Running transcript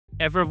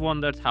Ever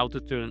wondered how to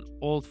turn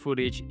old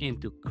footage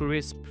into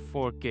crisp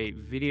 4K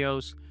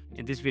videos?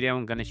 In this video,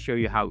 I'm going to show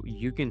you how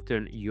you can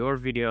turn your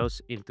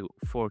videos into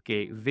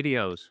 4K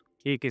videos.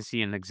 Here you can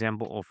see an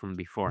example of from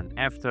before and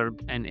after.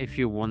 And if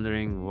you're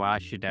wondering why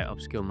should I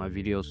upscale my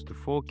videos to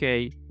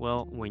 4K?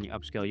 Well, when you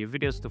upscale your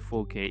videos to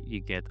 4K, you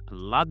get a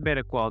lot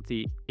better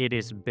quality. It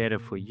is better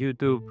for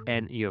YouTube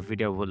and your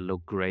video will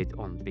look great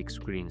on big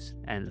screens.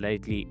 And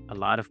lately, a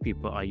lot of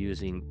people are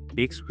using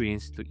big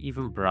screens to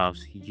even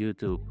browse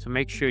YouTube. So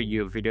make sure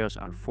your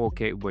videos are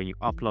 4K when you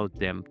upload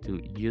them to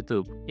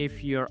YouTube.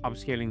 If you're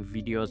upscaling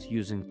videos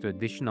using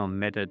traditional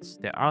methods,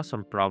 there are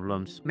some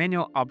problems.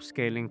 Manual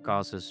upscaling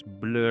causes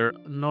blur,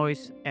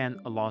 noise, and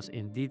a loss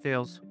in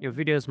details. Your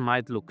videos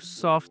might look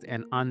soft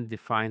and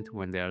undefined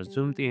when they are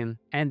zoomed in,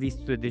 and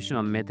these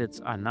traditional methods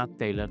are not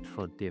tailored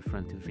for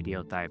different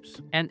video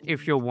types. And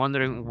if you're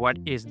wondering what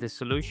is the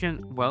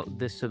solution, well,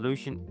 the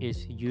solution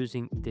is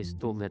using this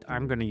tool that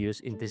I'm going to use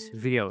in this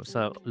video.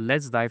 So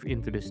let's dive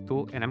into this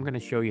tool and I'm going to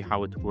show you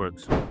how it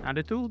works. Now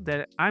the tool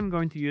that I'm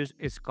going to use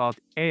is called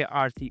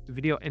Aiarty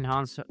Video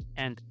Enhancer,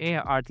 and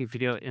Aiarty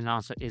Video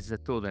Enhancer is the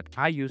tool that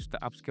I use to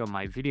upscale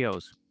my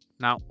videos.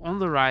 Now on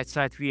the right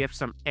side we have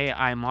some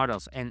AI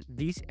models, and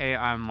these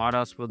AI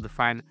models will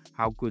define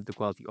how good the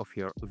quality of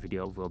your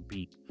video will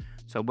be.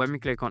 So when we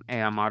click on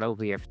AI model,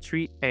 we have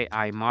 3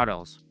 AI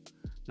models.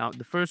 Now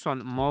the first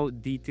one, Mo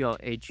Detail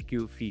HQ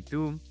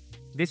V2.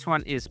 This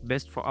one is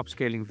best for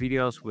upscaling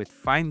videos with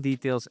fine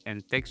details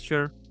and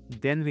texture.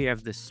 Then we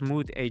have the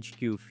Smooth HQ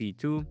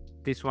V2.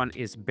 This one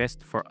is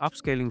best for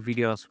upscaling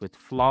videos with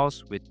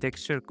flaws with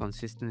texture,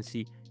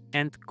 consistency,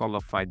 and color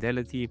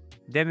fidelity.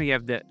 Then we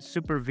have the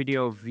Super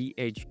Video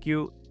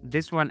VHQ.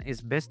 This one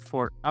is best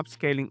for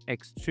upscaling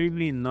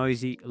extremely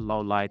noisy, low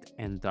light,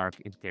 and dark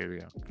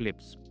interior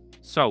clips.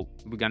 So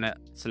we're gonna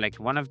select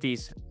one of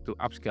these to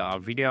upscale our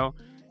video,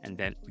 and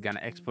then we're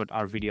gonna export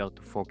our video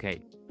to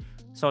 4K.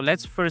 So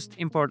let's first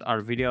import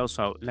our video.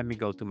 So let me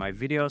go to my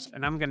videos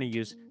and I'm gonna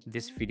use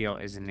this video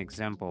as an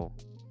example.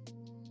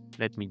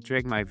 Let me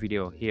drag my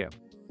video here.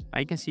 Now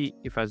you can see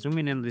if I zoom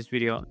in on this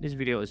video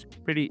is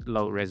pretty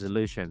low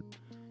resolution.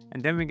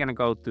 And then we're gonna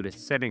go to the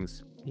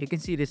settings. You can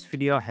see this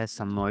video has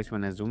some noise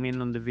when I zoom in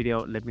on the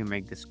video. Let me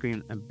make the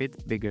screen a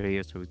bit bigger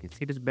here so we can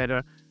see this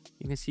better.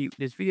 You can see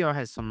this video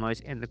has some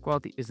noise and the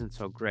quality isn't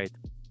so great.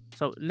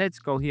 So let's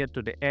go here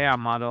to the AI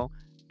model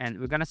and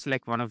we're gonna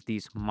select one of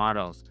these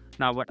models.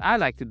 Now what I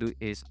like to do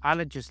is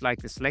I just like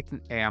to select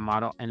an AI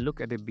model and look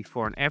at it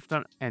before and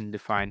after and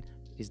define,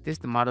 is this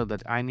the model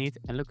that I need?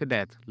 And look at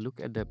that,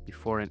 look at the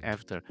before and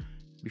after.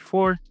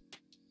 Before,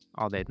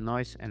 all that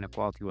noise and the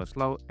quality was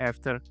low.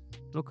 After,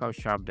 look how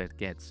sharp that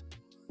gets.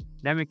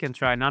 Then we can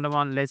try another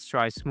one. Let's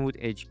try Smooth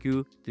HQ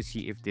to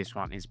see if this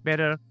one is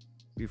better.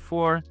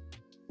 Before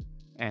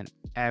and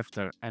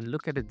after, and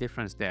look at the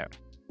difference there.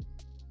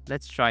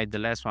 Let's try the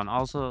last one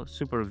also,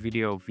 Super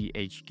Video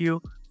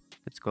VHQ.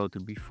 Let's go to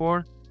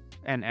before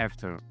and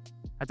after.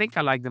 I think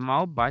I like them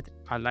all, but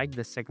I like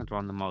the second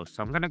one the most.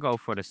 So I'm gonna go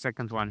for the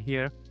second one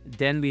here.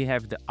 Then we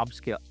have the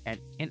upscale, and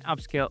in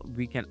upscale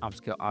we can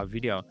upscale our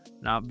video.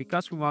 Now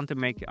because we want to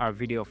make our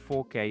video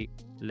 4K,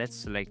 let's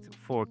select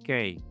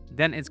 4K.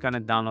 Then it's gonna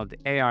download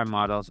the AI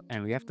models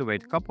and we have to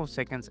wait a couple of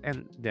seconds,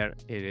 and there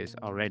it is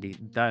already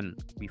done.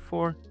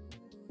 Before,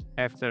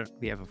 after,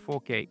 we have a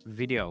 4K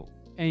video.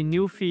 A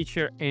new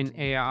feature in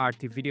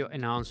Aiarty Video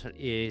Enhancer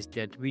is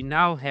that we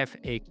now have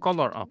a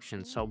color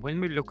option. So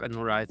when we look on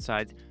the right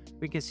side,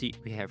 we can see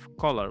we have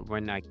color.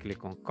 When I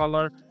click on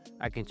color,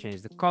 I can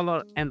change the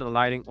color and the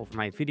lighting of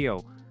my video.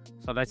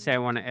 So let's say I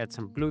want to add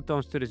some blue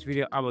tones to this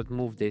video, I would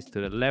move this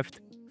to the left.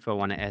 If I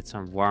want to add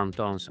some warm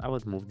tones, I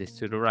would move this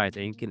to the right,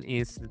 and you can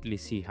instantly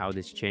see how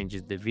this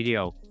changes the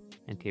video.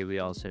 And here we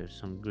also have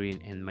some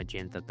green and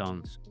magenta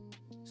tones.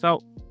 So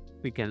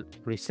we can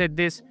reset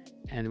this.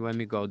 And when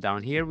we go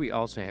down here, we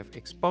also have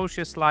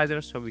exposure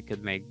sliders, so we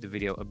can make the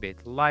video a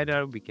bit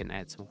lighter. We can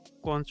add some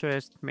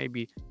contrast,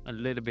 maybe a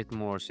little bit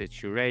more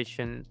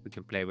saturation. We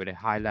can play with the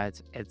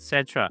highlights,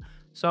 etc.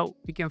 So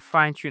we can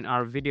fine tune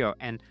our video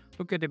and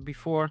look at it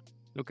before,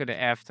 look at it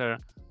after.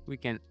 We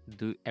can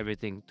do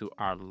everything to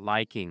our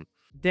liking.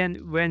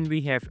 Then when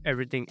we have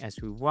everything as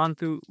we want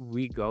to,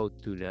 we go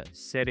to the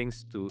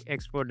settings to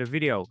export the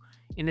video.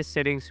 In the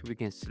settings, we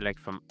can select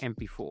from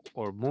MP4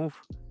 or MOV.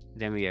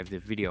 Then we have the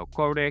video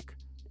codec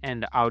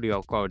and the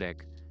audio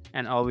codec.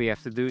 And all we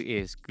have to do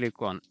is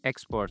click on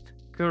export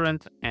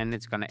current, and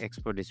it's gonna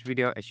export this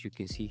video as you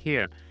can see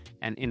here.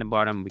 And in the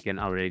bottom, we can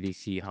already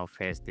see how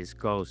fast this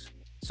goes.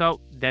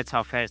 So that's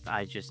how fast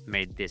I just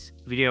made this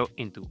video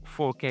into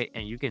 4K,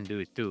 and you can do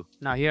it too.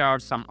 Now here are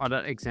some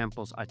other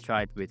examples I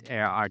tried with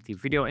Aiarty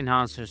Video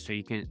Enhancer, so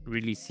you can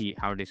really see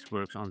how this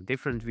works on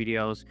different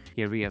videos.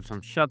 Here we have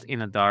some shot in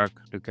the dark,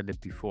 look at the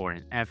before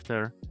and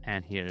after.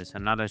 And here is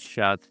another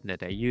shot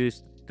that I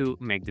used to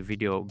make the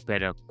video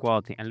better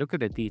quality, and look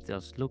at the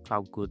details, look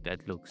how good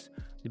that looks.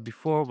 The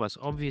before was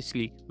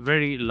obviously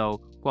very low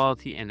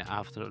quality and the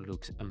after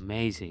looks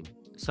amazing.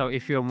 So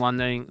if you're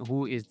wondering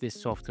who is this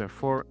software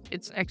for,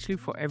 it's actually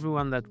for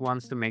everyone that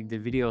wants to make the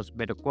videos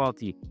better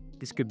quality.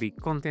 This could be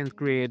content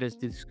creators.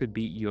 This could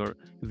be your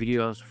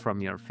videos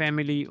from your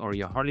family or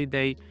your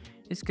holiday.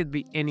 This could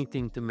be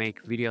anything to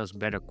make videos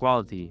better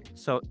quality.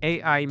 So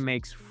AI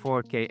makes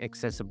 4K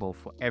accessible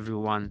for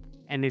everyone.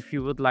 And if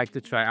you would like to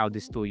try out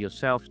this tool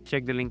yourself,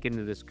 check the link in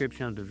the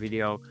description of the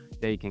video.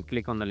 There you can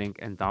click on the link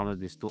and download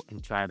this tool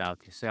and try it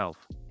out yourself.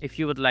 If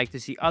you would like to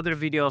see other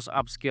videos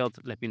upscaled,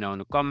 let me know in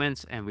the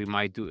comments and we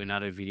might do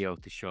another video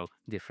to show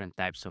different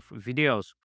types of videos.